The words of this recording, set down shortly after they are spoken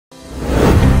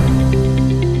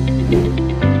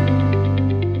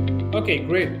Okay,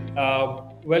 great.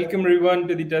 Welcome everyone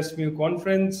to the TestMu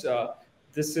conference.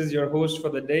 This is your host for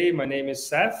the day. My name is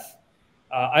Seth.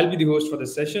 I'll be the host for the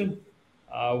session.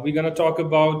 We're going to talk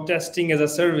about testing as a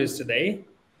service today.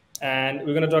 And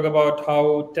we're going to talk about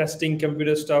how testing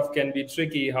computer stuff can be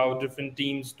tricky, how different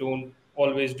teams don't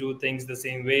always do things the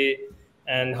same way,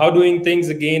 and how doing things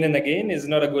again and again is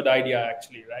not a good idea,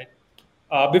 actually,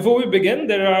 right? Before we begin,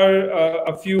 there are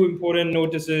a few important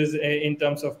notices in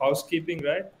terms of housekeeping,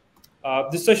 right?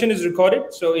 This session is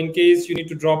recorded, so in case you need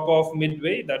to drop off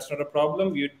midway, that's not a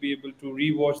problem. You'd be able to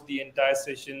rewatch the entire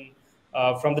session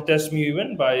from the TestMu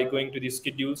event by going to the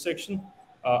schedule section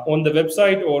on the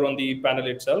website or on the panel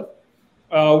itself.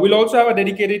 We'll also have a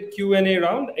dedicated Q&A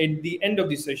round at the end of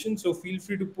the session, so feel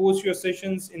free to post your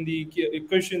sessions in the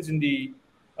questions in the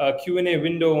Q&A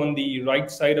window on the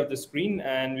right side of the screen,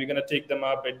 and we're going to take them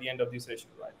up at the end of the session,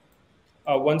 right?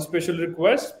 One special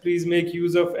request, please make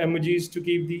use of emojis to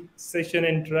keep the session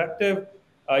interactive.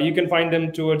 You can find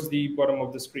them towards the bottom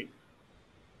of the screen.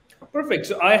 Perfect.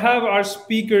 So I have our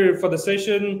speaker for the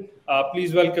session.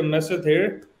 Please welcome Mesut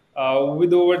here.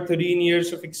 With over 13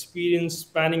 years of experience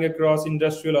spanning across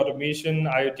industrial automation,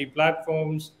 IoT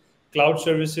platforms, cloud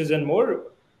services, and more,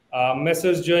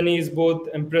 Mesut's journey is both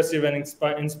impressive and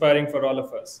inspiring for all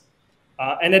of us.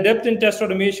 An adept in test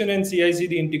automation and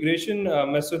CI/CD integration,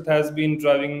 Mesut has been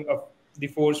driving the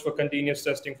force for continuous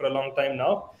testing for a long time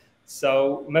now.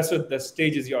 So, Mesut, the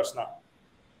stage is yours now.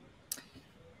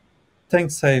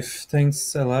 Thanks, Saif.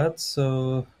 Thanks a lot.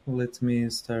 So let me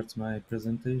start my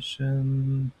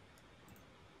presentation.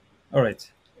 All right.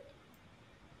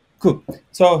 Cool.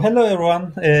 So hello,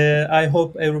 everyone. I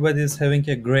hope everybody is having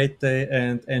a great day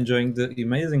and enjoying the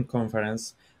amazing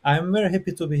conference. I'm very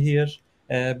happy to be here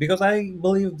because I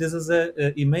believe this is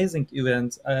a amazing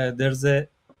event. There's a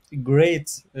great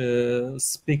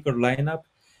speaker lineup,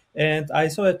 and I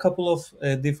saw a couple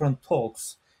of different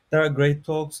talks. There are great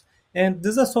talks, and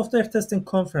this is a software testing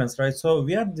conference, right? So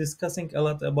we are discussing a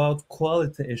lot about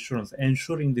quality assurance,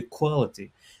 ensuring the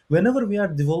quality. Whenever we are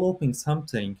developing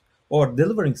something or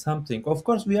delivering something, of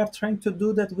course, we are trying to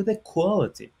do that with a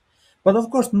quality. But of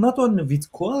course, not only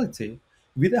with quality,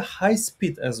 with a high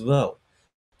speed as well.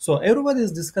 So everybody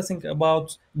is discussing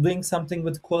about doing something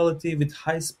with quality, with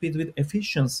high speed, with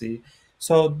efficiency.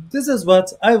 So this is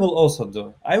what I will also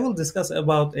do. I will discuss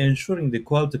about ensuring the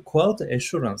quality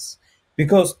assurance,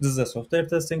 because this is a software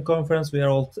testing conference. We are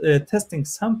all testing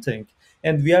something,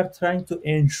 and we are trying to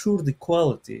ensure the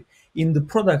quality in the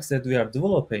products that we are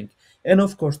developing, and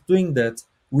of course doing that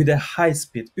with a high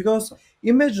speed. Because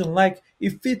imagine, like,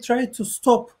 if we try to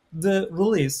stop the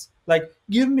release, like,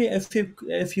 give me a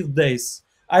few days,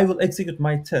 I will execute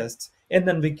my test, and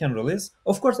then we can release.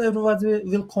 Of course, everybody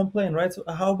will complain, right? So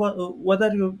how about what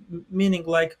are you meaning,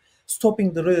 like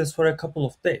stopping the release for a couple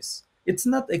of days? It's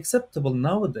not acceptable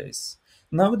nowadays.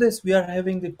 Nowadays, we are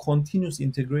having the continuous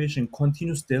integration,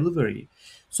 continuous delivery.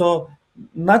 So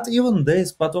not even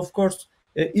days, but of course,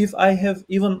 if I have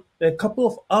even a couple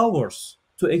of hours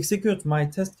to execute my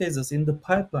test cases in the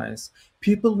pipelines,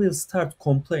 people will start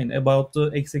complain about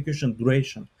the execution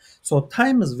duration. So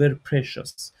time is very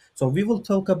precious. So we will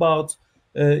talk about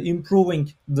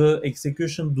improving the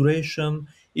execution duration,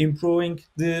 improving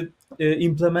the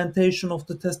implementation of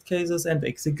the test cases and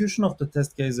execution of the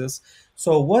test cases.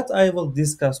 So what I will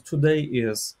discuss today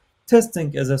is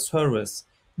testing as a service,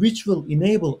 which will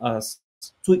enable us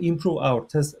to improve our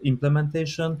test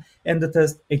implementation and the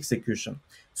test execution.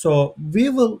 So we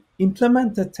will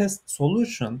implement a test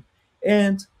solution,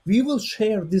 and we will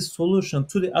share this solution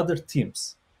to the other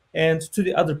teams and to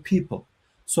the other people.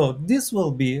 So this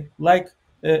will be like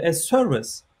a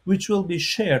service which will be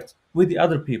shared with the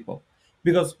other people,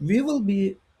 because we will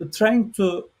be trying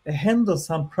to handle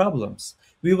some problems.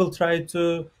 We will try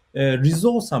to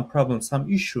resolve some problems,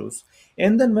 some issues.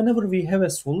 And then whenever we have a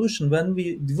solution, when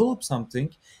we develop something,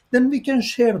 then we can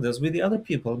share this with the other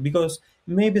people, because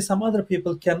maybe some other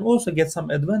people can also get some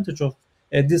advantage of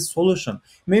this solution.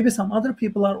 Maybe some other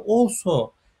people are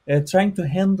also trying to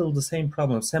handle the same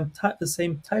problem, the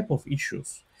same type of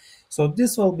issues. So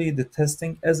this will be the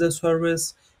testing as a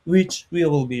service, which we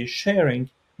will be sharing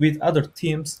with other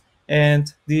teams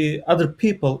and the other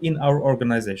people in our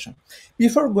organization.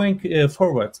 Before going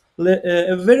forward,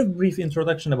 a very brief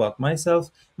introduction about myself.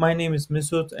 My name is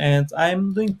Mesut, and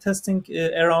I'm doing testing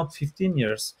around 15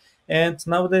 years. And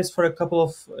nowadays, for a couple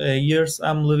of years,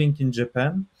 I'm living in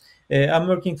Japan. I'm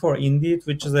working for Indeed,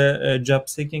 which is a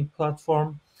job-seeking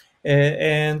platform.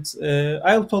 And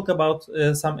I'll talk about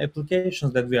some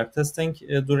applications that we are testing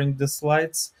during the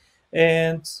slides.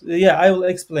 And yeah, I will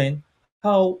explain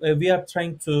how we are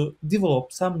trying to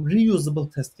develop some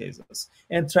reusable test cases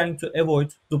and trying to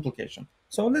avoid duplication.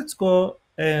 So let's go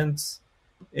and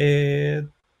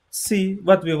see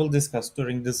what we will discuss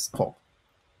during this talk.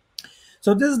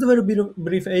 So this is the very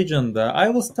brief agenda. I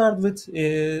will start with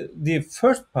the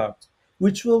first part,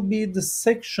 which will be the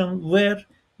section where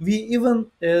we even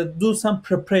do some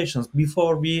preparations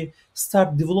before we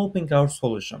start developing our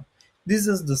solution. This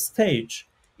is the stage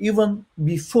even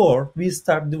before we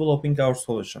start developing our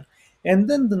solution. And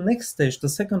then the next stage, the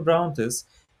second round, is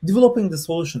developing the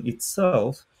solution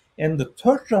itself. And the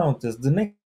third round is the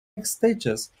next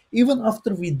stages. Even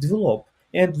after we develop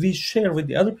and we share with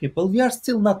the other people, we are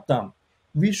still not done.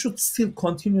 We should still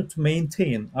continue to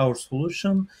maintain our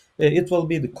solution. It will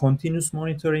be the continuous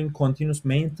monitoring, continuous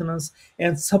maintenance,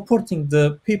 and supporting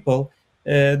the people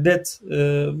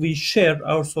that we share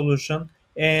our solution,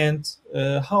 and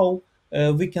how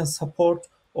we can support,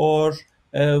 or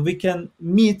we can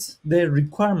meet their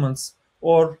requirements,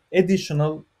 or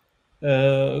additional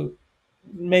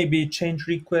maybe change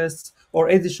requests or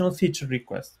additional feature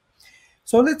requests.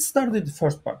 So let's start with the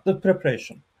first part, the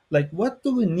preparation. Like, what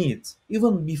do we need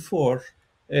even before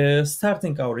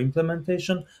starting our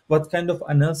implementation? What kind of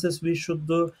analysis we should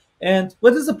do? And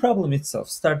what is the problem itself,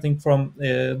 starting from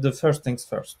the first things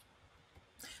first.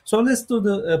 So let's do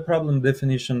the problem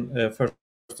definition first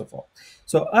of all.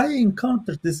 So I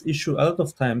encountered this issue a lot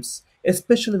of times,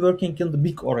 especially working in the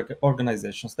big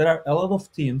organizations. There are a lot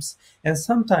of teams, and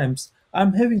sometimes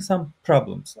I'm having some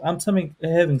problems.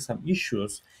 Having some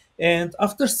issues, and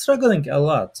after struggling a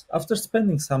lot, after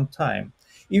spending some time,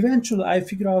 eventually I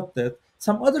figure out that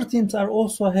some other teams are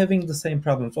also having the same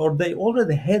problems, or they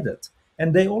already had it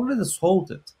and they already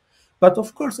solved it. But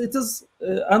of course, it is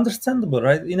understandable,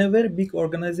 right? In a very big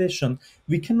organization,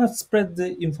 we cannot spread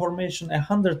the information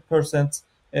 100%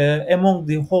 among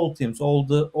the whole teams,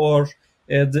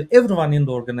 the everyone in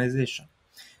the organization.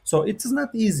 So it is not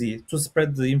easy to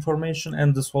spread the information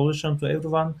and the solution to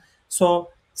everyone. So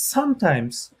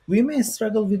sometimes we may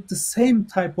struggle with the same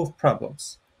type of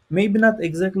problems, maybe not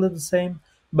exactly the same,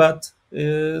 but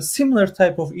similar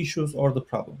type of issues or the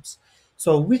problems.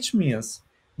 So which means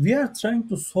we are trying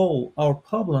to solve our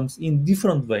problems in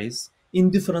different ways in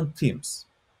different teams,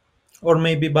 or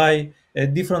maybe by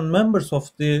different members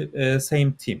of the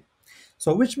same team.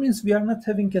 So which means we are not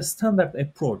having a standard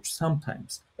approach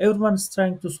sometimes. Everyone is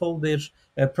trying to solve their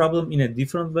problem in a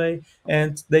different way,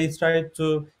 and they try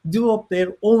to develop their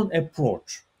own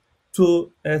approach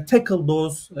to tackle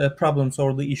those problems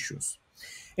or the issues.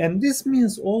 And this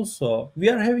means also we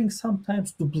are having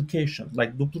sometimes duplication,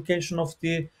 like duplication of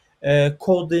the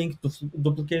coding,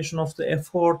 duplication of the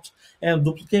effort, and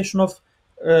duplication of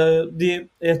the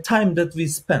time that we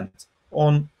spent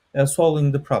on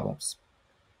solving the problems.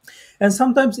 And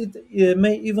sometimes it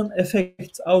may even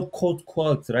affect our code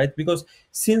quality, right? Because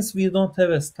since we don't have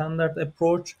a standard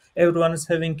approach, everyone is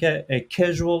having a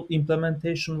casual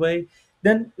implementation way,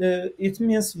 then it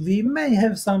means we may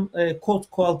have some code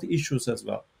quality issues as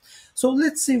well. So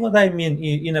let's see what I mean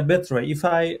in a better way. If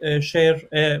I share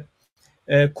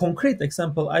a concrete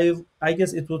example, I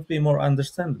guess it would be more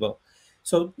understandable.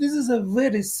 So this is a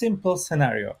very simple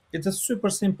scenario. It is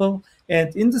super simple,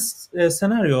 and in this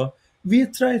scenario, we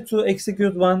try to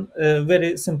execute one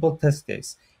very simple test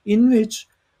case in which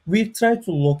we try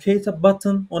to locate a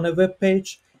button on a web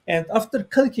page, and after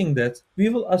clicking that, we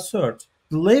will assert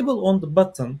the label on the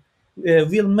button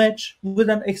will match with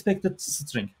an expected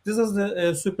string. This is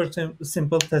the super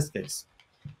simple test case.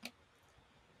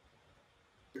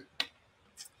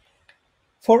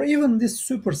 For even this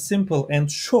super simple and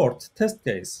short test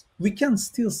case, we can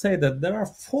still say that there are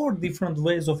 4 different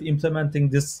ways of implementing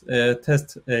this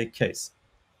test case.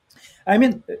 I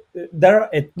mean, there are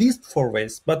at least 4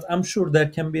 ways, but I'm sure there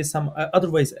can be some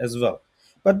other ways as well.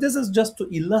 But this is just to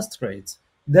illustrate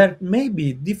there may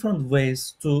be different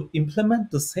ways to implement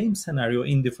the same scenario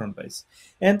in different ways.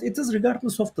 And it is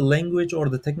regardless of the language or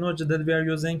the technology that we are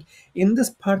using. In this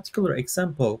particular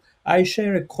example, I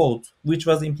share a code which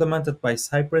was implemented by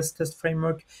Cypress test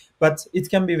framework, but it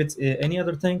can be with any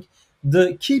other thing.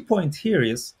 The key point here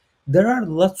is there are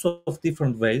lots of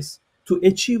different ways to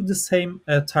achieve the same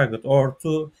target, or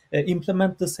to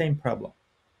implement the same problem.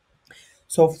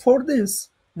 So for this,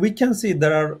 we can see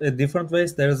there are different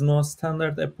ways. There is no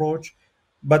standard approach.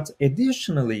 But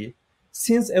additionally,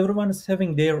 since everyone is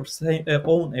having their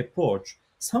own approach,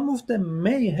 some of them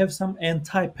may have some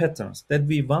anti-patterns that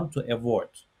we want to avoid.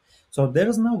 So there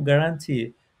is no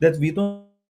guarantee that we don't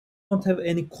have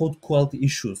any code quality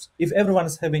issues if everyone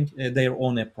is having their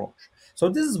own approach. So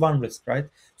this is one risk, right?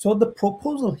 So the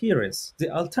proposal here is the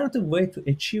alternative way to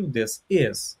achieve this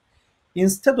is,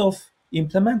 instead of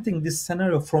implementing this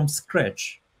scenario from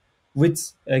scratch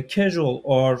with casual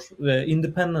or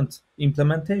independent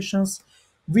implementations,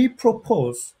 we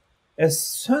propose a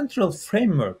central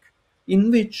framework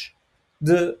in which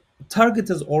the target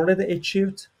is already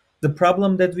achieved, the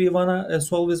problem that we want to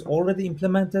solve is already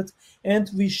implemented, and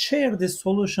we share this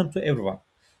solution to everyone.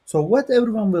 So what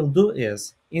everyone will do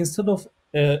is, instead of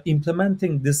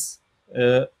implementing this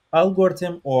uh,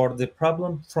 algorithm or the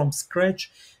problem from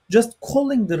scratch, just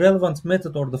calling the relevant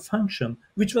method or the function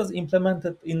which was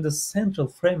implemented in the central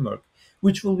framework,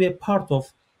 which will be a part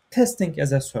of testing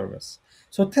as a service.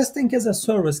 So testing as a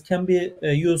service can be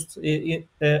used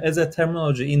as a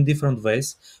terminology in different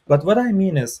ways. But what I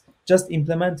mean is just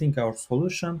implementing our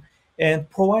solution and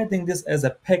providing this as a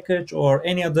package or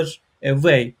any other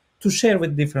way to share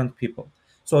with different people.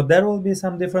 So there will be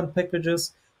some different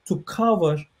packages to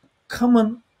cover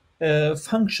common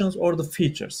functions or the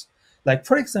features. Like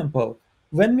for example,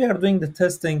 when we are doing the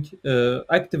testing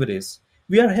activities,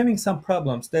 we are having some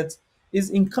problems that is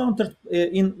encountered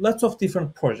in lots of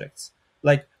different projects.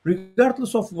 Like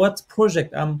regardless of what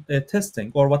project I'm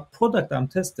testing or what product I'm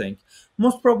testing,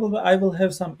 most probably I will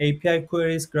have some API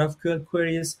queries, GraphQL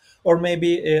queries, or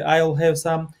maybe I'll have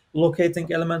some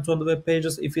locating elements on the web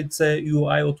pages if it's a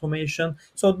UI automation.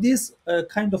 So these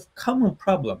kind of common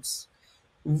problems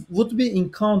would be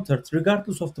encountered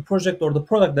regardless of the project or the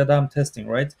product that I'm testing,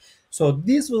 right? So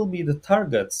these will be the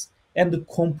targets and the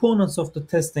components of the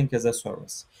testing as a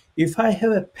service. If I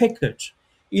have a package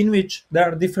in which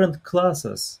there are different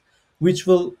classes which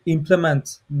will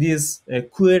implement these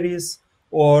queries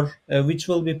or which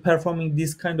will be performing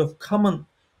these kind of common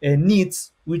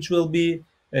needs which will be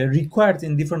required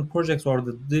in different projects or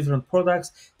the different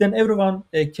products, then everyone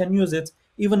can use it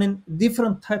even in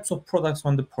different types of products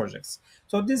on the projects.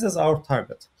 So this is our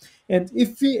target. And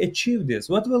if we achieve this,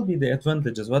 what will be the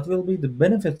advantages? What will be the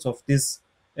benefits of this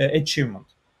achievement?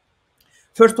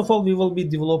 First of all, we will be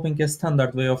developing a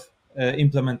standard way of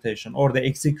implementation or the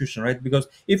execution, right? Because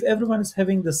if everyone is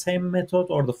having the same method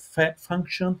or the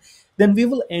function, then we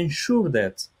will ensure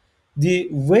that the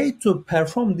way to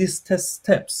perform these test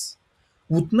steps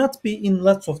would not be in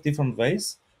lots of different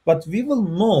ways, but we will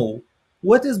know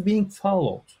what is being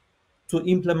followed to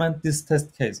implement these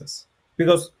test cases.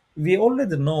 Because we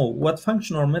already know what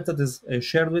function or method is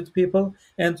shared with people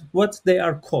and what they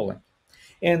are calling.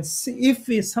 And see, if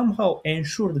we somehow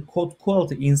ensure the code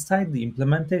quality inside the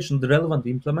implementation, the relevant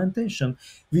implementation,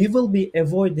 we will be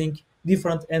avoiding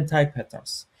different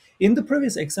anti-patterns. In the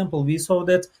previous example, we saw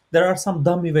that there are some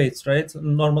dummy weights, right?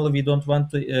 Normally, we don't want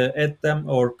to add them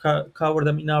or cover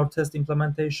them in our test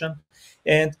implementation.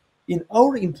 And in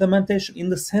our implementation in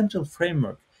the central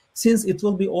framework, since it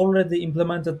will be already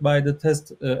implemented by the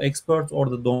test experts or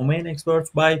the domain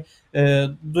experts by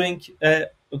doing a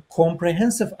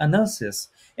comprehensive analysis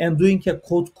and doing a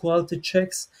code quality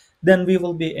checks, then we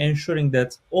will be ensuring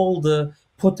that all the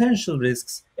potential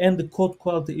risks and the code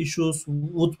quality issues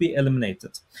would be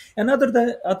eliminated. And other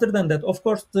than that, of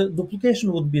course, the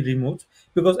duplication would be removed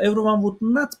because everyone would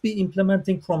not be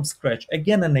implementing from scratch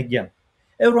again and again.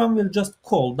 Everyone will just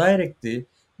call directly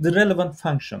the relevant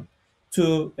function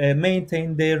to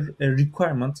maintain their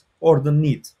requirement or the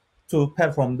need to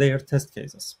perform their test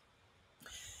cases.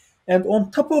 And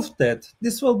on top of that,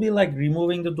 this will be like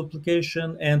removing the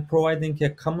duplication and providing a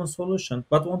common solution.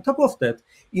 But on top of that,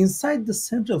 inside the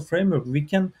central framework, we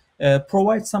can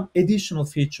provide some additional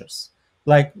features,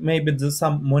 like maybe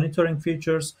some monitoring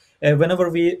features. Whenever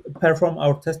we perform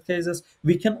our test cases,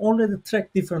 we can already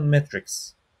track different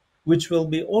metrics, which will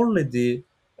be already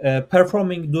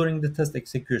performing during the test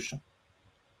execution.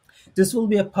 This will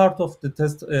be a part of the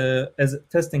test as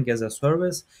testing as a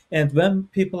service. And when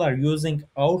people are using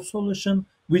our solution,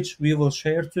 which we will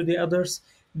share to the others,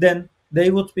 then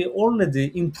they would be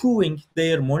already improving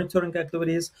their monitoring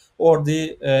activities or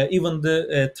the even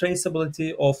the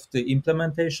traceability of the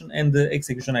implementation and the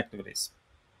execution activities.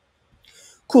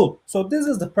 Cool. So this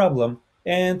is the problem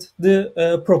and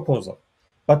the proposal.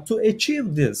 But to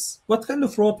achieve this, what kind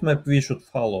of roadmap we should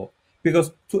follow?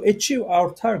 Because to achieve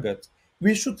our target,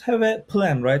 we should have a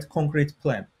plan, right? Concrete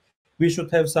plan. We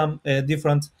should have some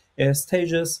different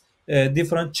stages,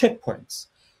 different checkpoints.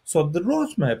 So the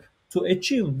roadmap to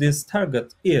achieve this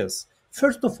target is,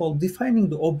 first of all, defining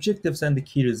the objectives and the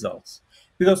key results.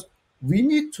 Because we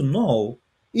need to know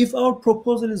if our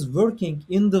proposal is working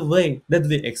in the way that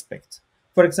we expect.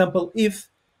 For example, if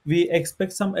we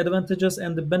expect some advantages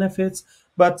and the benefits,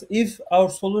 but if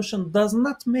our solution does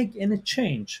not make any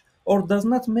change or does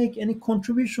not make any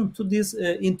contribution to this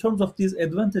in terms of these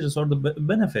advantages or the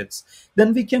benefits,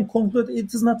 then we can conclude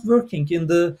it is not working in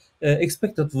the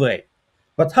expected way.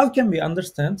 But how can we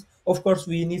understand? Of course,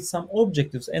 we need some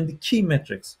objectives and the key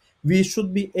metrics. We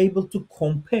should be able to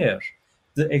compare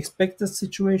the expected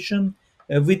situation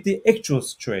with the actual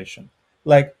situation.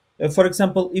 Like, for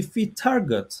example, if we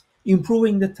target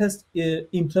improving the test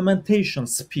implementation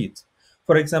speed,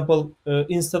 for example,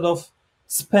 instead of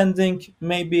spending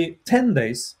maybe 10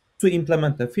 days to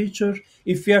implement a feature,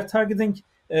 if we are targeting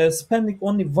spending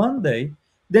only 1 day,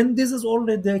 then this is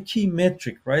already a key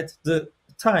metric, right? The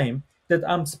time that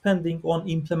I'm spending on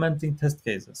implementing test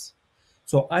cases.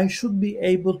 So I should be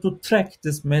able to track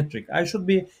this metric. I should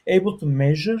be able to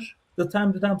measure the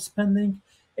time that I'm spending,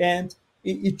 and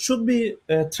it should be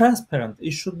transparent.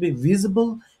 It should be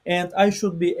visible, and I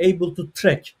should be able to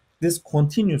track this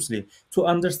continuously to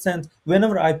understand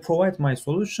whenever I provide my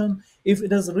solution if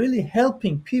it is really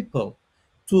helping people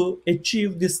to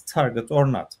achieve this target or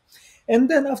not. And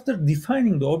then after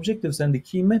defining the objectives and the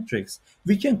key metrics,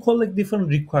 we can collect different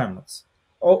requirements.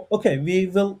 Oh, okay, we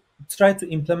will try to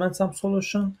implement some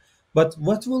solution, but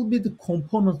what will be the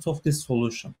components of this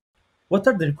solution? What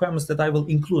are the requirements that I will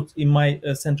include in my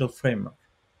central framework?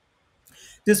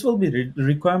 This will be the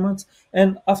requirements,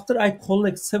 and after I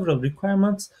collect several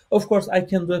requirements, of course, I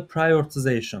can do a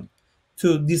prioritization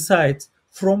to decide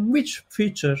from which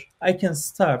feature I can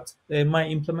start my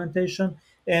implementation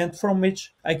and from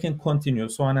which I can continue,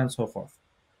 so on and so forth.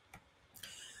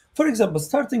 For example,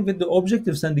 starting with the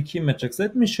objectives and the key metrics,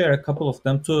 let me share a couple of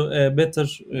them to better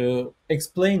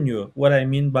explain you what I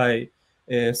mean by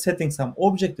setting some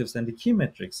objectives and the key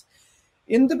metrics.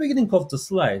 In the beginning of the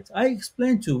slide, I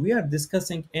explained to you we are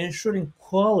discussing ensuring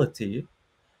quality.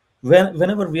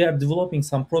 Whenever we are developing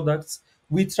some products,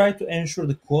 we try to ensure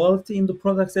the quality in the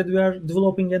products that we are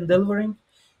developing and delivering,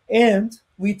 and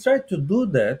we try to do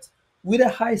that with a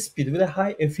high speed, with a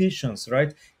high efficiency,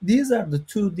 right? These are the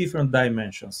two different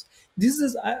dimensions. This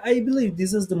is, I believe,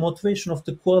 this is the motivation of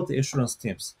the quality assurance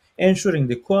teams: ensuring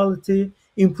the quality,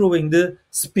 improving the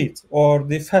speed or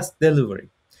the fast delivery.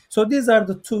 So these are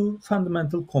the two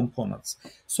fundamental components.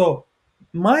 So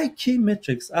my key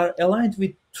metrics are aligned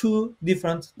with two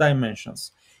different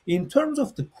dimensions. In terms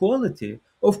of the quality,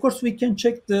 of course, we can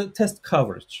check the test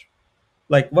coverage,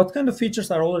 like what kind of features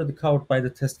are already covered by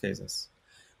the test cases.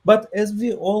 But as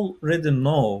we already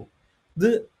know,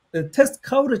 the test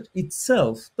coverage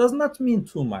itself does not mean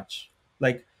too much.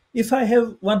 Like if I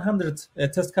have 100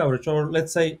 test coverage, or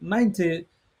let's say 90%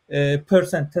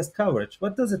 test coverage,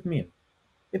 what does it mean?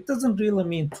 It doesn't really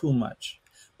mean too much.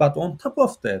 But on top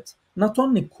of that, not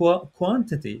only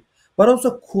quantity, but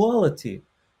also quality.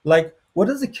 Like, what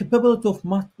is the capability of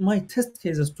my test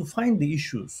cases to find the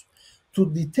issues, to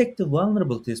detect the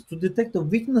vulnerabilities, to detect the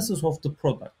weaknesses of the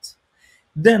product?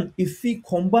 Then, if we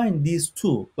combine these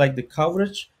two, like the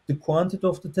coverage, the quantity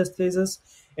of the test cases,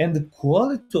 and the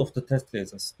quality of the test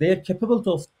cases, they are capable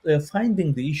of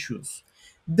finding the issues,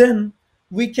 then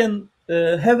we can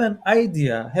have an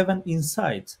idea, have an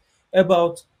insight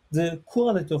about the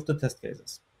quality of the test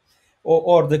cases,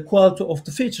 or the quality of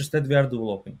the features that we are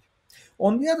developing.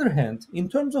 On the other hand, in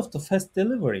terms of the fast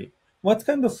delivery, what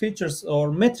kind of features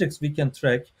or metrics we can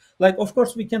track? Like, of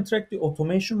course, we can track the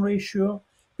automation ratio,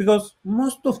 because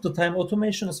most of the time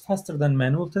automation is faster than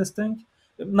manual testing.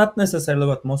 Not necessarily,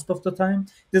 but most of the time.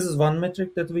 This is one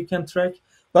metric that we can track.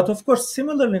 But of course,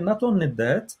 similarly, not only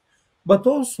that, but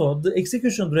also the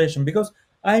execution duration, because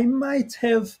I might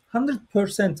have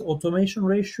 100% automation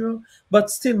ratio,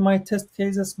 but still my test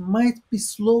cases might be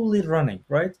slowly running,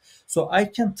 right? So I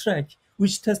can track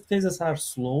which test cases are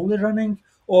slowly running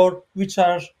or which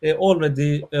are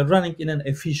already running in an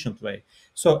efficient way.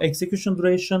 So execution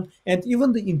duration and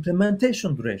even the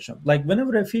implementation duration, like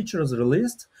whenever a feature is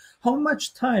released, how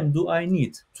much time do I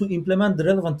need to implement the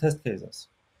relevant test cases?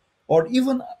 Or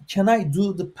even can I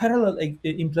do the parallel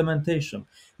implementation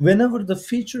whenever the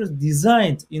feature is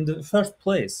designed in the first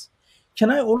place? Can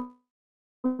I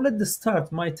already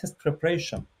start my test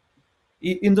preparation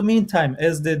in the meantime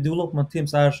as the development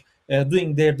teams are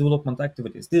doing their development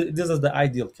activities? This is the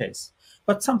ideal case.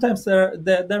 But sometimes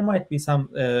there might be some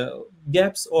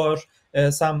gaps or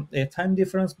some time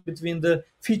difference between the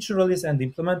feature release and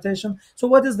implementation. So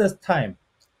what is the time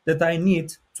that I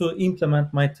need to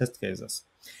implement my test cases?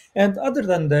 And other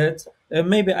than that,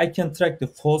 maybe I can track the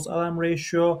false alarm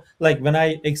ratio, like when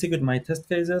I execute my test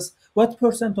cases, what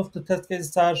percent of the test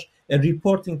cases are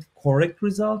reporting correct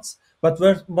results, but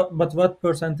what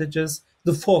percentages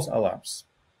the false alarms.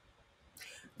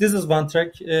 This is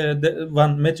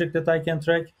one metric that I can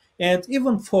track. And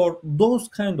even for those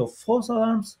kind of false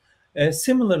alarms,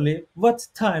 similarly, what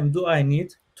time do I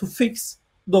need to fix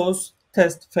those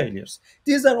test failures?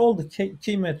 These are all the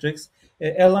key metrics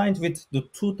aligned with the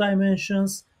two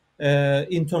dimensions,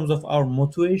 in terms of our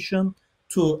motivation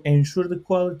to ensure the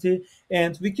quality,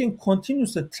 and we can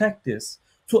continuously track this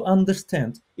to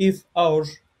understand if our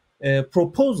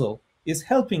proposal is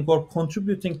helping or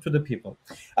contributing to the people.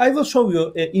 I will show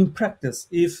you in practice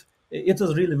if it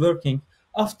is really working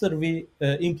after we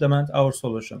implement our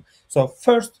solution. So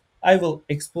first, I will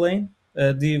explain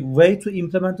the way to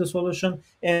implement the solution,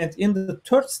 and in the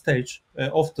third stage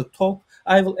of the talk,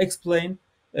 I will explain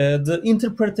the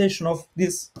interpretation of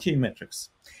these key metrics.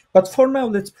 But for now,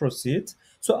 let's proceed.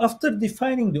 So after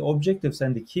defining the objectives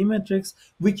and the key metrics,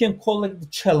 we can collect the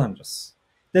challenges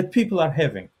that people are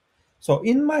having. So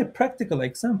in my practical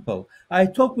example, I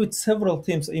talk with several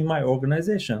teams in my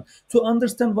organization to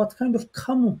understand what kind of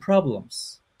common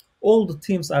problems all the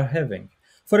teams are having.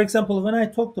 For example, when I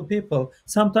talk to people,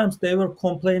 sometimes they were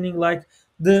complaining like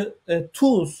the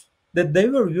tools that they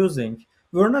were using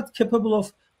were not capable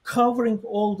of covering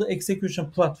all the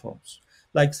execution platforms.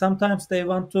 Like sometimes they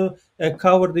want to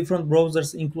cover different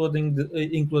browsers,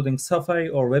 including Safari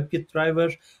or WebKit driver,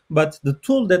 but the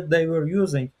tool that they were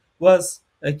using was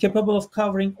capable of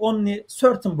covering only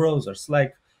certain browsers,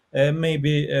 like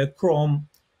maybe Chrome,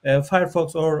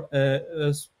 Firefox, or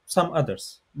some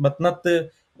others, but not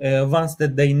the ones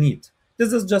that they need.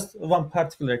 This is just one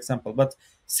particular example, but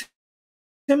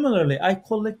similarly, I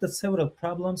collected several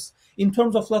problems in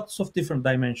terms of lots of different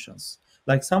dimensions.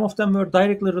 Like some of them were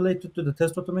directly related to the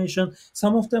test automation,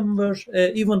 some of them were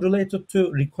even related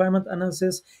to requirement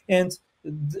analysis, and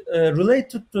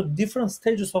related to different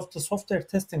stages of the software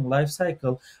testing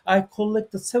lifecycle. I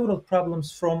collected several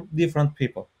problems from different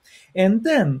people. And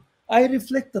then I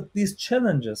reflected these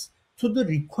challenges to the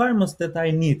requirements that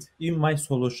I need in my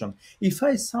solution. If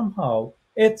I somehow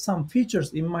add some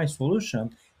features in my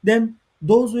solution, then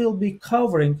those will be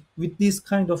covering with these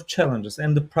kind of challenges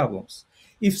and the problems.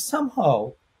 If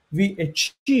somehow we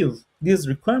achieve these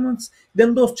requirements,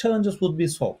 then those challenges would be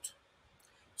solved.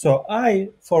 So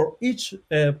for each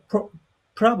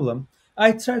problem,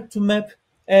 I try to map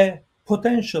a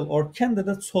potential or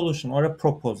candidate solution or a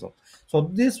proposal. So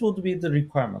this would be the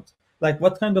requirement, like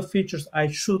what kind of features I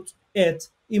should add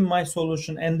in my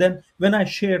solution. And then when I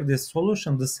share this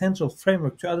solution, the central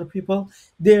framework to other people,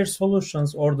 their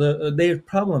solutions or their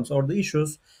problems or the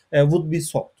issues would be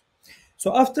solved.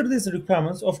 So after these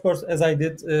requirements, of course, as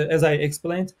I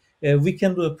explained, we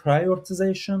can do a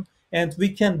prioritization and we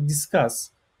can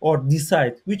discuss or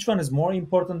decide which one is more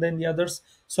important than the others.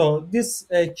 So this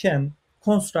can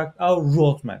construct our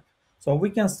roadmap. So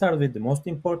we can start with the most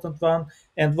important one,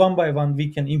 and one by one we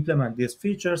can implement these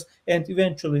features, and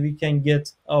eventually we can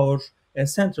get our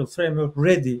central framework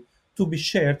ready to be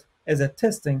shared as a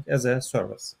testing as a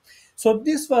service. So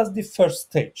this was the first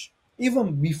stage.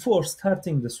 Even before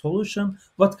starting the solution,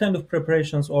 what kind of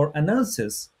preparations or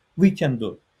analysis we can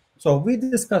do. So we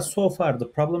discussed so far the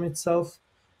problem itself,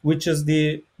 which is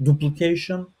the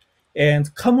duplication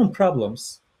and common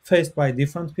problems faced by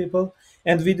different people.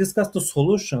 And we discussed the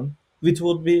solution, which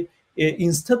would be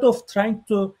instead of trying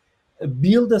to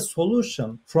build a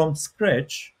solution from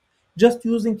scratch, just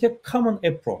using a common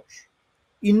approach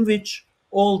in which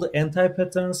all the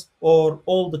anti-patterns or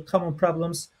all the common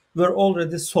problems were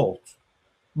already solved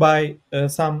by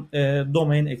some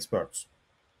domain experts.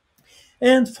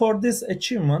 And for this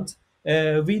achievement,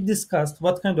 we discussed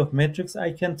what kind of metrics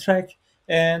I can track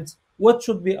and what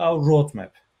should be our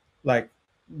roadmap, like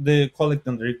the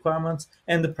collecting the requirements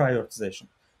and the prioritization.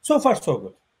 So far, so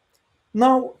good.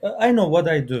 Now I know what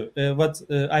I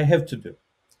have to do.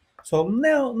 So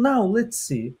now let's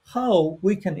see how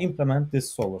we can implement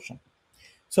this solution.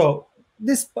 So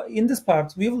in this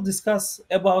part, we will discuss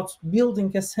about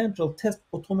building a central test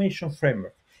automation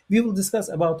framework. We will discuss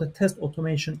about a test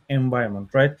automation environment,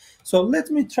 right? So let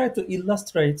me try to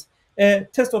illustrate a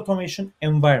test automation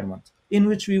environment in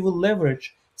which we will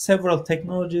leverage several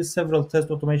technologies, several test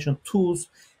automation tools,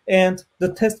 and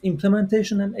the test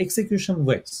implementation and execution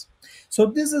ways. So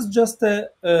this is just a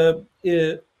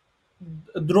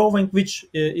drawing which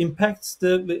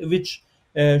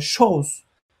shows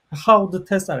how the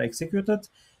tests are executed.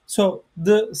 So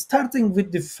the starting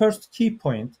with the first key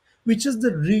point, which is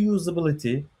the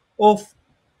reusability of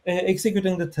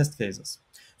executing the test cases.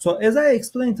 So as I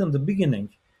explained in the beginning,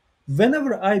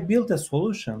 whenever I build a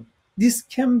solution, this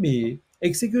can be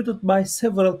executed by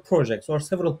several projects or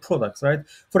several products, right?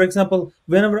 For example,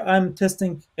 whenever I'm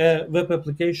testing a web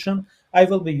application, I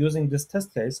will be using this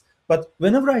test case. But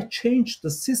whenever I change the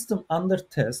system under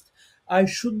test, I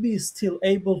should be still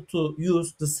able to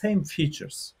use the same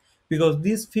features because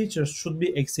these features should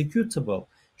be executable,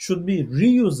 should be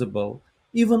reusable,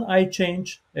 even I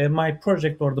change my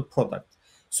project or the product.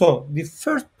 So the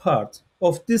first part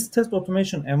of this test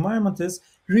automation environment is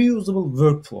reusable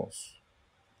workflows.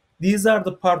 These are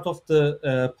the part of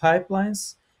the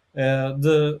pipelines,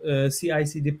 the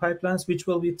CI/CD pipelines, which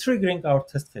will be triggering our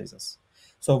test cases.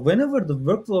 So whenever the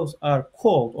workflows are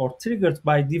called or triggered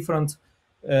by different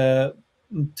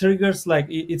triggers, like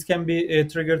it can be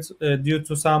triggered due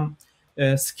to some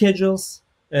schedules,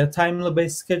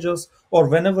 timely-based schedules, or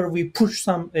whenever we push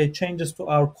some changes to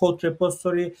our code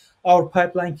repository, our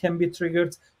pipeline can be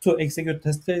triggered to execute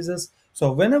test cases.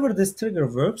 So whenever this trigger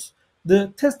works,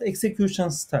 the test execution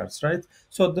starts, right?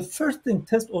 So the first thing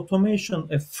test automation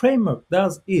a framework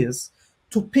does is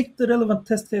to pick the relevant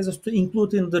test cases to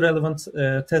include in the relevant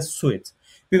test suite,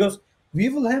 because we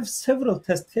will have several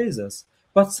test cases,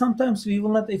 but sometimes we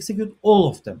will not execute all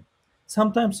of them.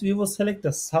 Sometimes we will select a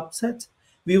subset,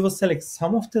 we will select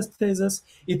some of test cases.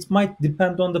 It might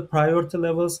depend on the priority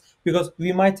levels, because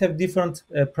we might have different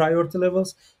priority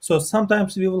levels. So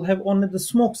sometimes we will have only the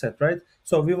smoke set, right?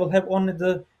 So we will have only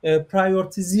the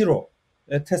priority 0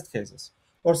 test cases.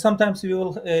 Or sometimes we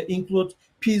will include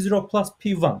P0 plus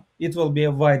P1. It will be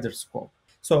a wider scope.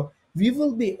 So we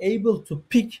will be able to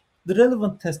pick the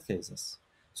relevant test cases.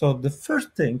 So the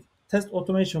first thing test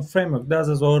automation framework does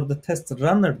is, or the test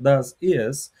runner does,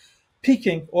 is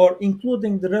picking or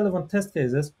including the relevant test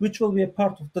cases, which will be a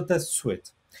part of the test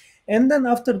suite. And then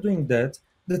after doing that,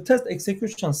 the test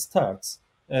execution starts,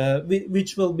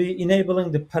 which will be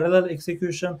enabling the parallel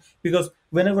execution, because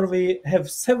whenever we have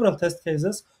several test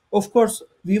cases, of course,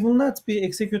 we will not be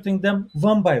executing them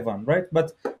one by one, right?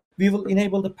 But we will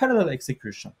enable the parallel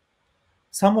execution.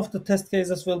 Some of the test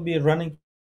cases will be running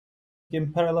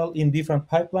in parallel in different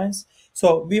pipelines.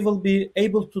 So we will be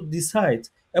able to decide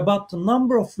about the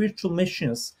number of virtual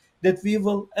machines that we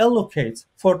will allocate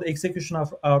for the execution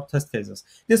of our test cases.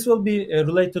 This will be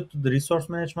related to the resource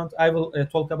management. I will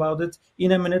talk about it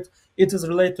in a minute. It is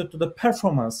related to the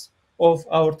performance of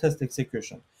our test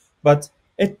execution. But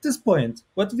at this point,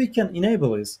 what we can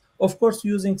enable is, of course,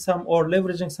 using some or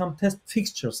leveraging some test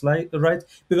fixtures, right?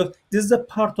 Because this is a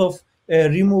part of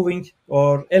removing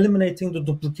or eliminating the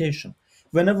duplication.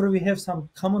 Whenever we have some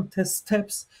common test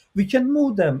steps, we can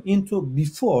move them into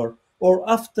before or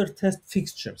after test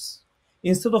fixtures.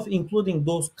 Instead of including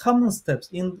those common steps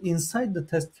inside the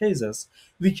test cases,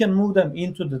 we can move them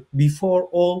into the before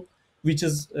all, which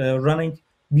is running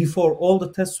before all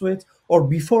the test suite, or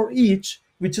before each,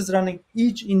 which is running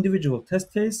each individual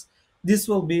test case. This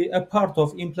will be a part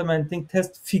of implementing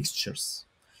test fixtures.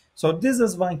 So this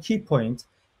is one key point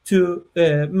to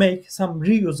make some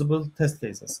reusable test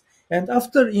cases. And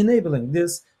after enabling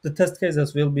this, the test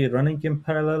cases will be running in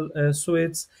parallel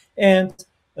suites. And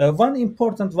one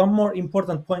more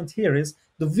important point here is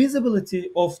the visibility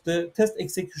of the test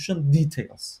execution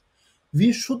details.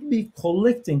 We should be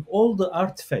collecting all the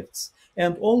artifacts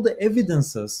and all the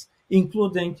evidences,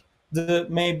 including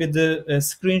maybe the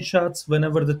screenshots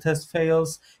whenever the test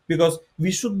fails, because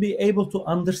we should be able to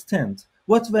understand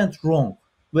what went wrong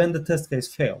when the test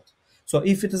case failed. So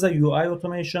if it is a UI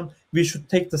automation, we should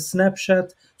take the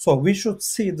snapshot. So we should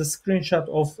see the screenshot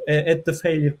of at the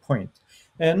failure point.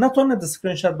 Not only the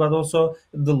screenshot, but also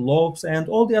the logs and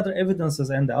all the other evidences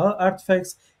and the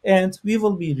artifacts. And we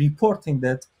will be reporting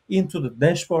that into the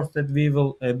dashboard that we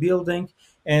will building.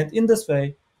 And in this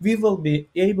way, we will be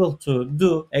able to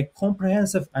do a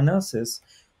comprehensive analysis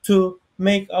to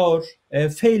make our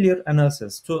failure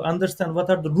analysis, to understand what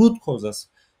are the root causes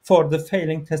for the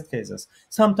failing test cases.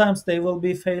 Sometimes they will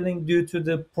be failing due to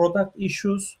the product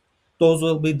issues. Those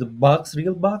will be the bugs,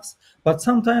 real bugs. But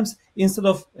sometimes instead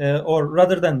of, or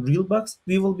rather than real bugs,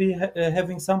 we will be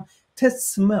having some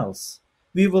test smells.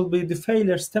 We will be the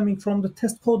failure stemming from the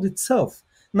test code itself,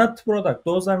 not product.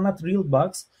 Those are not real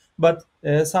bugs, but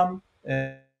some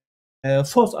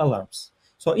false alarms.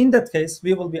 So in that case,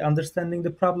 we will be understanding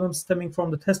the problems stemming from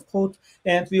the test code,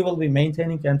 and we will be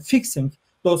maintaining and fixing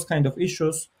those kind of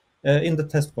issues in the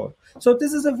test code. So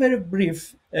this is a very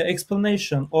brief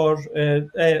explanation, or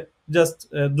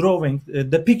just drawing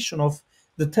depiction of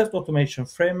the test automation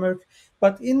framework.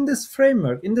 But in this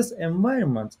framework, in this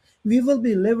environment, we will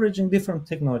be leveraging different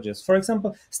technologies. For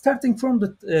example, starting from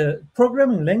the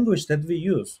programming language that we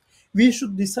use, we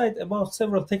should decide about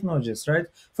several technologies, right?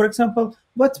 For example,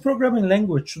 what programming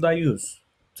language should I use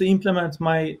to implement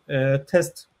my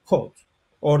test code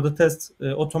or the test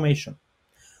automation?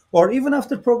 Or even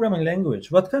after programming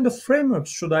language, what kind of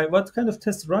frameworks what kind of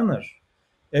test runner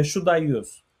should I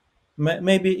use?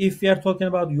 Maybe if we are talking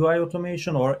about UI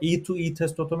automation or E2E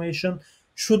test automation,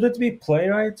 should it be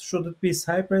Playwright? Should it be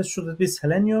Cypress? Should it be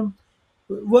Selenium?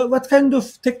 What kind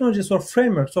of technologies or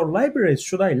frameworks or libraries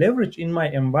should I leverage in my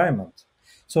environment?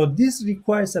 So this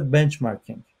requires a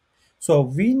benchmarking. So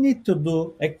we need to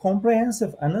do a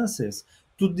comprehensive analysis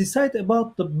to decide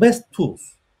about the best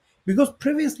tools. Because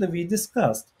previously we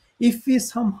discussed, if we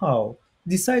somehow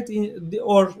decide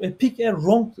or pick a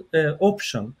wrong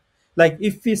option, like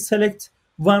if we select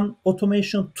one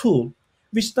automation tool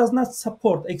which does not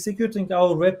support executing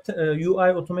our web UI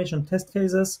automation test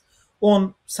cases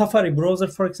on Safari browser,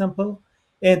 for example,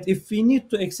 and if we need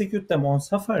to execute them on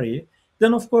Safari,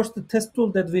 then of course the test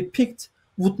tool that we picked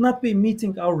would not be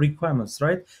meeting our requirements,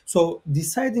 right? So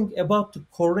deciding about the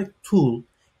correct tool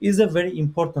is a very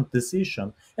important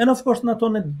decision. And of course, not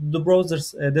only the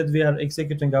browsers that we are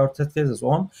executing our test cases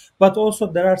on, but also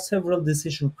there are several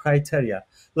decision criteria,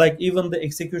 like even the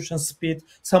execution speed.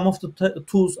 Some of the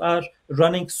tools are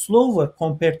running slower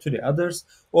compared to the others,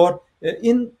 or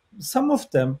in some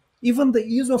of them, even the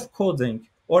ease of coding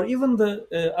or even the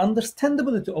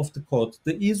understandability of the code,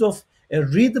 the ease of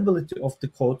readability of the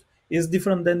code is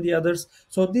different than the others.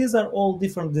 So these are all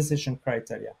different decision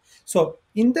criteria. So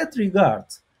in that regard,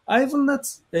 I will not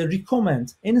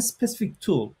recommend any specific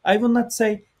tool. I will not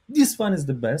say this one is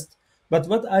the best, but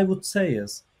what I would say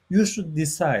is you should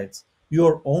decide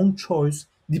your own choice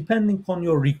depending on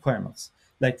your requirements.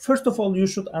 Like, first of all, you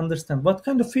should understand what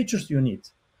kind of features you need.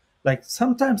 Like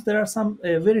sometimes there are some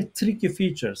very tricky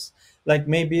features, like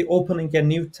maybe opening a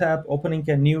new tab, opening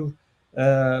a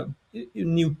uh,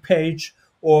 new page,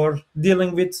 or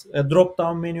dealing with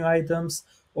drop-down menu items,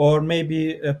 or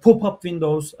maybe pop-up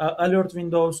windows, alert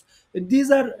windows.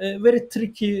 These are very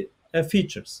tricky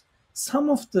features. Some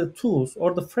of the tools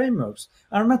or the frameworks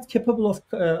are not capable of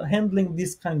handling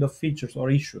these kind of features or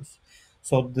issues.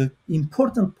 So the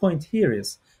important point here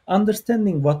is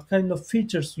understanding what kind of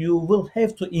features you will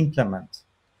have to implement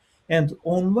and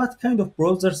on what kind of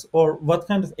browsers or what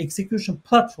kind of execution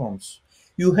platforms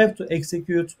you have to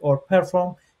execute or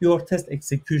perform your test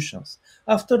executions.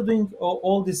 After doing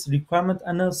all this requirement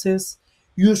analysis,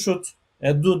 you should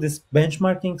do this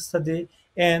benchmarking study,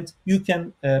 and you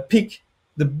can pick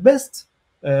the best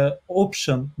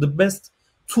option, the best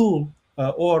tool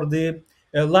or the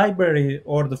library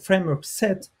or the framework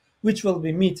set which will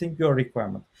be meeting your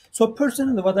requirement. So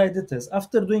personally, what I did is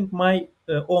after doing my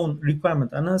own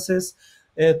requirement analysis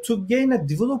to gain a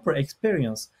developer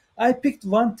experience, I picked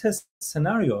one test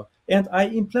scenario and I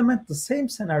implement the same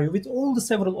scenario with all the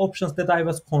several options that I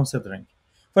was considering.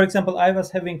 For example, I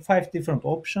was having 5 different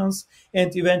options,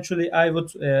 and eventually I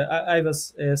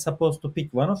was supposed to pick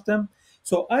one of them.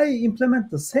 So I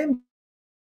implement the same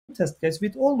test case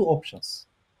with all the options.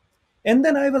 And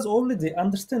then I was already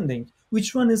understanding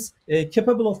which one is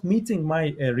capable of meeting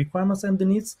my requirements and the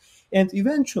needs. And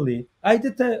eventually, I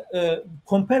did a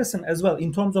comparison as well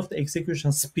in terms of the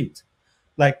execution speed.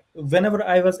 Like whenever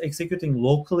I was executing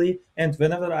locally and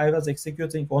whenever I was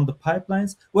executing on the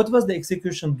pipelines, what was the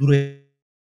execution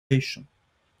duration?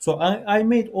 So I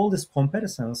made all these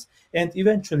comparisons, and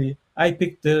eventually I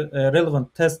picked the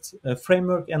relevant test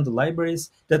framework and the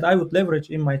libraries that I would leverage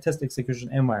in my test execution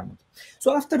environment.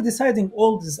 So after deciding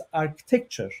all this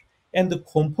architecture and the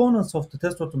components of the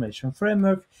test automation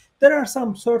framework, there are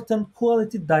some certain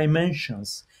quality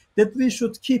dimensions that we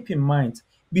should keep in mind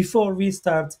before we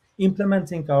start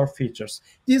implementing our features.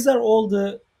 These are all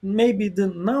the maybe the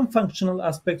non-functional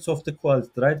aspects of the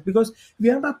quality, right? Because we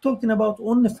are not talking about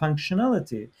only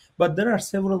functionality, but there are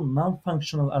several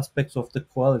non-functional aspects of the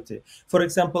quality. For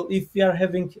example, if we are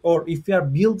having or if we are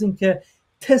building a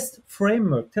test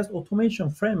framework, test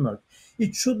automation framework,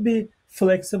 it should be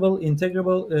flexible,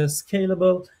 integrable,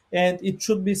 scalable, and it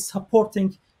should be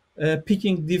supporting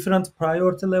picking different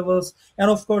priority levels, and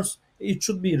of course it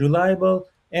should be reliable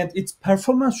and its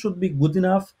performance should be good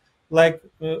enough, like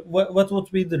what would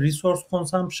be the resource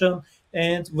consumption,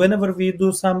 and whenever we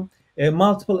do some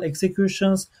multiple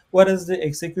executions, what is the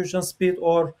execution speed,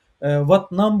 or what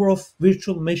number of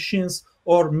virtual machines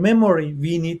or memory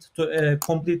we need to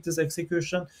complete this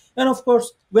execution. And of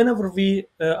course, whenever we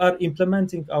are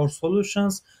implementing our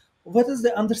solutions, what is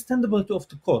the understandability of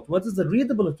the code, what is the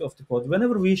readability of the code.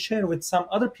 Whenever we share with some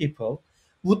other people,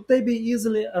 would they be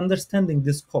easily understanding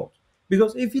this code?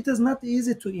 Because if it is not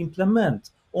easy to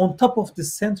implement on top of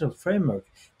this central framework,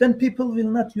 then people will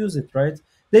not use it, right?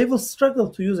 They will struggle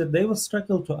to use it, they will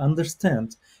struggle to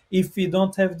understand. If we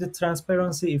don't have the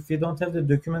transparency, if we don't have the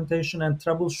documentation and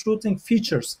troubleshooting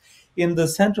features in the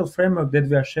central framework that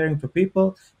we are sharing to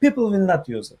people, people will not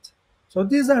use it. So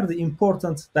these are the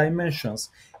important dimensions.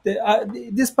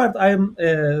 This part I'm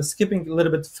skipping a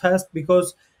little bit fast,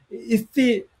 because if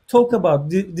we talk about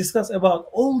discuss about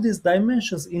all these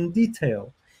dimensions in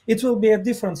detail, it will be a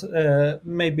different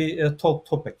maybe a talk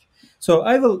topic. So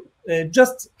I will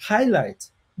just highlight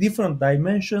different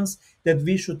dimensions that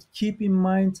we should keep in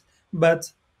mind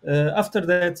but after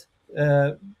that,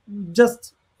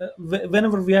 just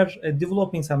whenever we are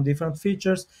developing some different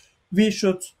features, we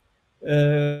should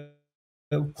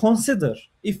consider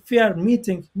if we are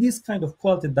meeting these kind of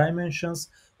quality dimensions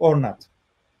or not.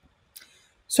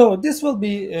 So this will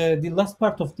be the last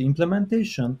part of the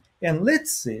implementation, and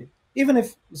let's see, even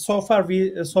if so far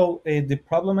we saw the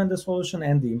problem and the solution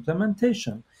and the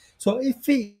implementation. So if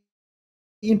we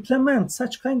implement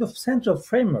such kind of central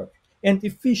framework, and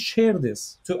if we share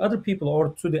this to other people or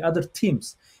to the other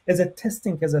teams as a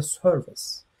testing as a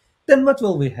service, then what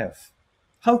will we have?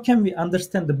 How can we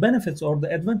understand the benefits or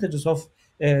the advantages of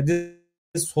this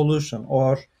solution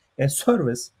or a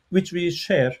service which we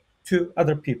share to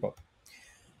other people?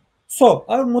 So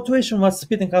our motivation was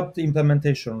speeding up the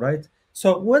implementation, right?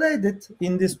 So what I did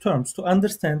in these terms to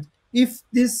understand if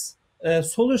this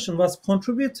solution was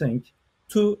contributing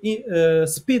to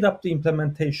speed up the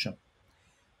implementation.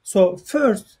 So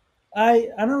first, I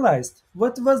analyzed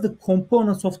what was the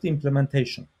components of the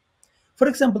implementation. For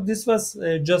example, this was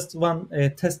just one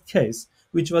test case,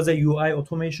 which was a UI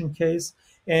automation case.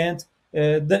 And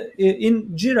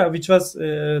in Jira, which was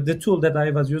the tool that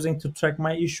I was using to track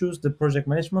my issues, the project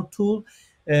management tool,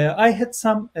 I had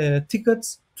some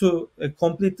tickets to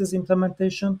complete this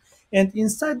implementation. And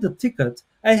inside the ticket,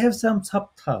 I have some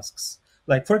subtasks.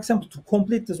 Like, for example, to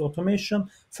complete this automation,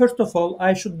 first of all,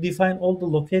 I should define all the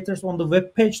locators on the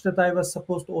web page that I was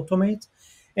supposed to automate.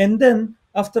 And then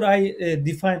after I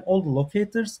define all the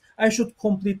locators, I should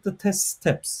complete the test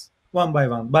steps one by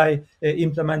one by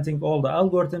implementing all the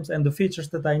algorithms and the features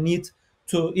that I need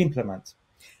to implement.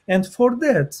 And for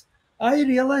that, I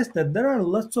realized that there are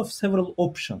lots of several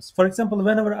options. For example,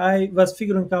 whenever I was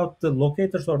figuring out the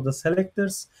locators or the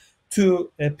selectors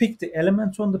to pick the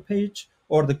elements on the page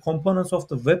or the components of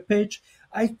the web page,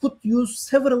 I could use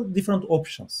several different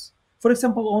options. For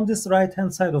example, on this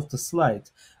right-hand side of the slide,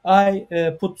 I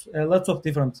put lots of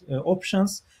different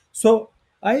options. So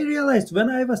I realized when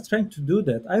I was trying to do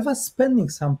that, I was spending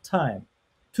some time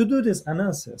to do this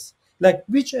analysis. Like,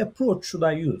 which approach should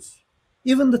I use?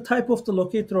 Even the type of the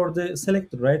locator or the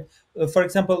selector, right? For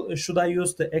example, should I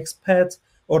use the XPath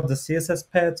or the CSS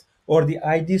path or the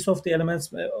IDs of the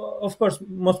elements? Of course,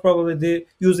 most probably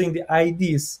using the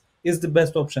IDs is the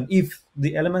best option if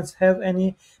the elements have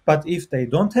any, but if they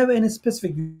don't have any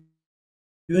specific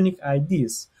unique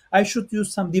IDs, I should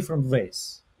use some different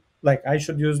ways. Like, I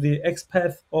should use the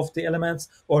XPath of the elements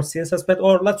or CSS path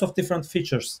or lots of different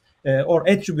features or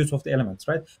attributes of the elements,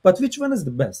 right? But which one is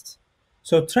the best?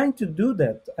 So trying to do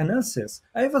that analysis,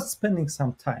 I was spending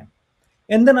some time.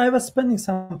 And then I was spending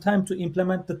some time to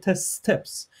implement the test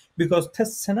steps because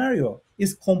test scenario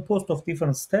is composed of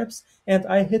different steps, and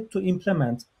I had to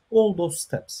implement all those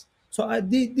steps. So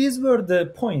these were the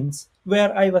points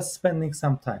where I was spending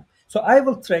some time. So I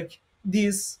will track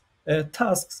these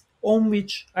tasks on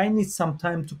which I need some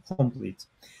time to complete.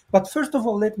 But first of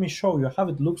all, let me show you how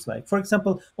it looks like. For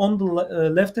example, on the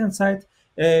left-hand side,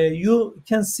 you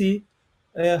can see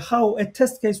how a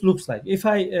test case looks like if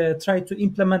I try to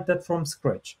implement that from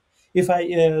scratch. If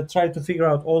I try to figure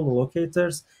out all the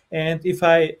locators, and if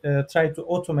I try to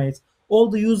automate all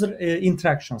the user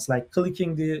interactions, like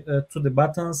clicking to the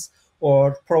buttons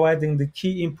or providing the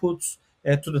key inputs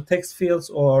to the text fields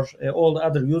or all the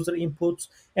other user inputs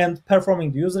and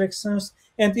performing the user actions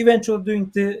and eventually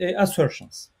doing the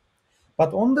assertions.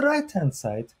 But on the right-hand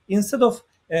side, instead of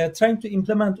trying to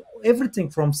implement everything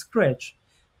from scratch,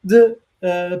 the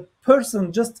the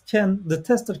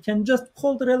tester can just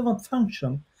call the relevant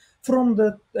function from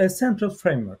the central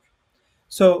framework.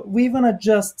 So we want to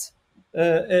just,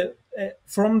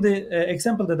 from the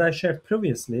example that I shared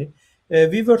previously,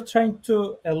 we were trying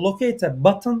to locate a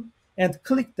button and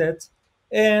click that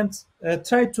and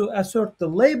try to assert the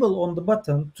label on the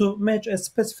button to match a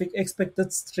specific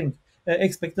expected string,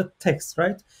 expected text,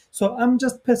 right? So I'm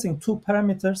just passing two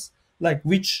parameters, like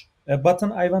which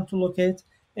button I want to locate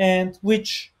and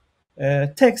which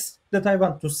text that I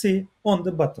want to see on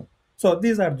the button. So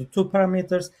these are the two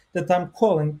parameters that I'm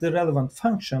calling the relevant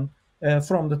function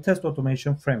from the test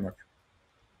automation framework,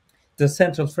 the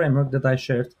central framework that I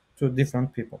shared to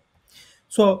different people.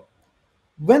 So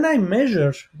when I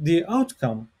measure the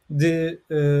outcome, the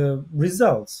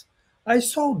results, I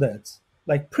saw that,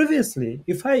 like previously,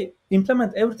 if I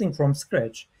implement everything from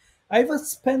scratch, I was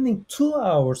spending 2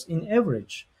 hours in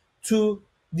average to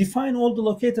define all the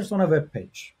locators on a web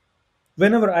page.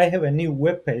 Whenever I have a new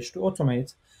web page to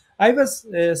automate, I was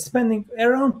spending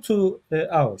around 2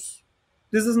 hours.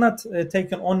 This is not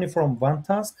taken only from one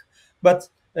task, but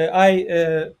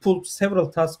I pulled several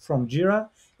tasks from Jira,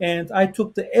 and I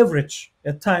took the average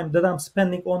time that I'm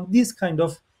spending on this kind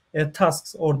of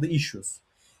tasks or the issues.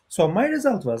 So my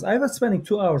result was I was spending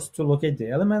 2 hours to locate the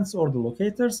elements or the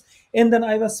locators, and then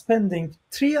I was spending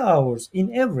 3 hours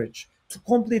in average to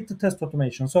complete the test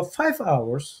automation. So 5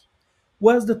 hours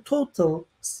was the total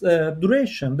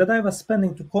duration that I was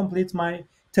spending to complete my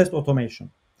test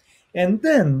automation. And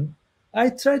then I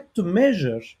tried to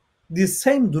measure the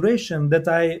same duration that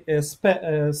I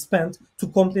spent to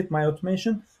complete my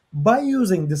automation by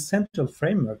using the central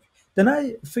framework. Then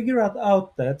I figured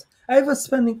out that I was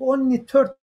spending only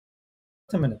 30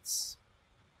 minutes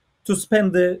to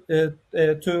spend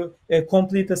to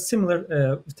complete a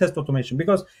similar test automation,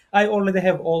 because I already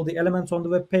have all the elements on the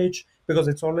web page, because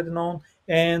it's already known,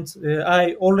 and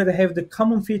I already have the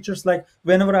common features. Like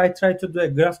whenever I try to do a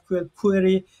GraphQL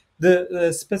query,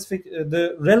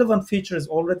 the relevant feature is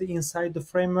already inside the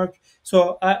framework,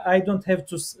 so I don't have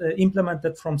to implement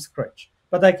that from scratch,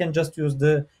 but I can just use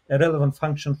the relevant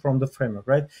function from the framework,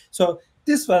 right? So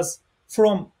this was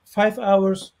from 5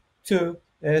 hours to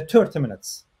 30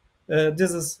 minutes.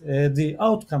 This is the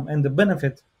outcome and the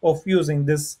benefit of using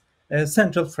this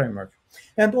central framework.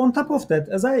 And on top of that,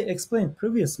 as I explained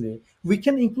previously, we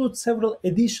can include several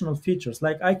additional features.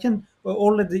 Like I can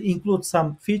already include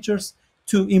some features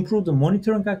to improve the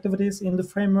monitoring activities in the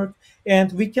framework,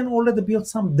 and we can already build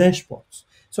some dashboards.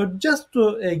 So just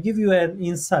to give you an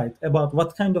insight about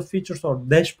what kind of features or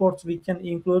dashboards we can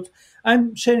include,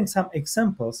 I'm sharing some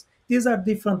examples. These are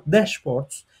different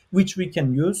dashboards which we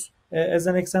can use. As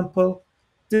an example,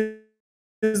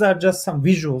 these are just some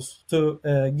visuals to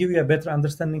give you a better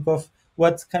understanding of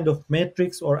what kind of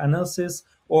metrics or analysis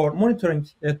or monitoring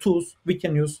tools we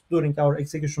can use during our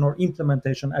execution or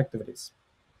implementation activities.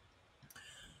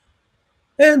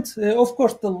 And of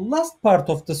course, the last part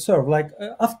of the serve, like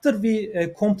after we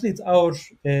complete our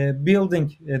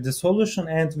building the solution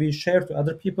and we share to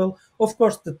other people, of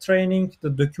course, the training,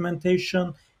 the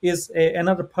documentation is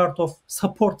another part of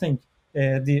supporting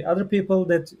the other people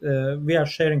that we are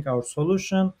sharing our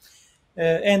solution.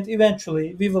 And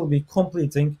eventually, we will be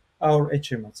completing our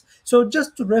achievements. So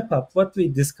just to wrap up what we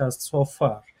discussed so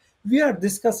far, we are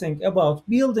discussing about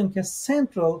building a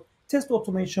central test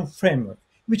automation framework,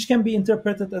 which can be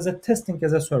interpreted as a testing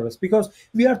as a service, because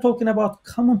we are talking about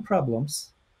common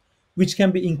problems which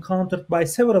can be encountered by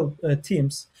several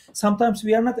teams. Sometimes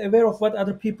we are not aware of what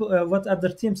other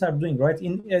teams are doing, right?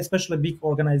 In especially big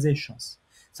organizations.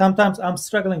 Sometimes I'm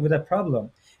struggling with a problem,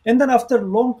 and then after a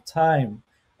long time,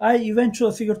 I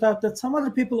eventually figured out that some other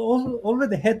people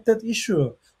already had that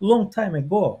issue long time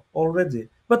ago already,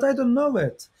 but I don't know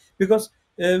it, because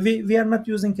we are not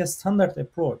using a standard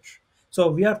approach. So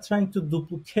we are trying to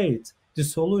duplicate the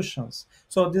solutions.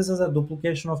 So this is a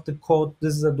duplication of the code.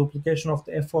 This is a duplication of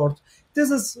the effort.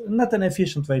 This is not an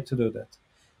efficient way to do that.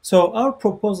 So our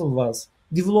proposal was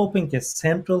developing a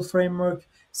central framework,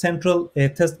 central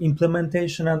test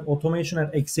implementation and automation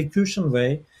and execution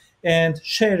way, and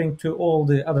sharing to all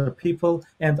the other people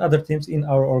and other teams in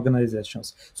our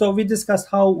organizations. So we discussed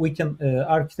how we can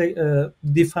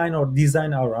define or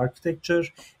design our architecture,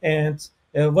 and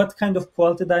what kind of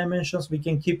quality dimensions we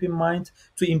can keep in mind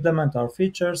to implement our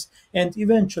features, and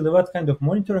eventually what kind of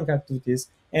monitoring activities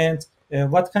and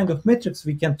what kind of metrics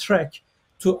we can track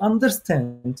to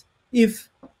understand if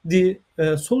the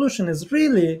solution is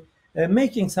really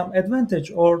making some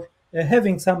advantage or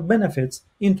having some benefits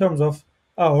in terms of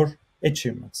our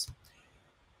achievements.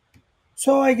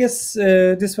 So I guess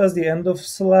this was the end of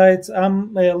slides.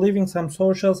 I'm leaving some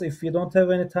socials. If you don't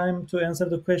have any time to answer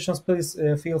the questions, please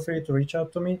feel free to reach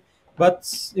out to me.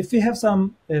 But if we have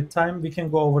some time, we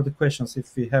can go over the questions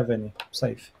if we have any.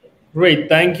 Safe. Great.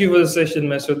 Thank you for the session,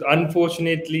 Mesut.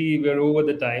 Unfortunately, we're over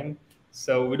the time,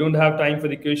 so we don't have time for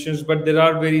the questions, but there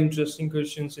are very interesting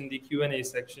questions in the Q&A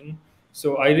section.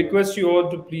 So I request you all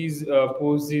to please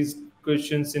pose these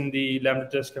questions in the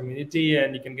LambdaTest community,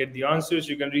 and you can get the answers.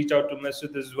 You can reach out to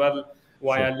Mesut as well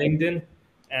via LinkedIn.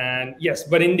 And yes,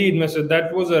 but indeed, Mesut,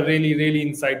 that was a really, really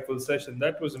insightful session.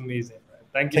 That was amazing.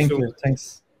 Thank you so much.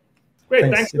 Thanks.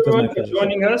 Great. Thanks everyone for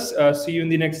joining us. See you in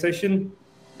the next session.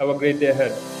 Have a great day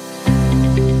ahead.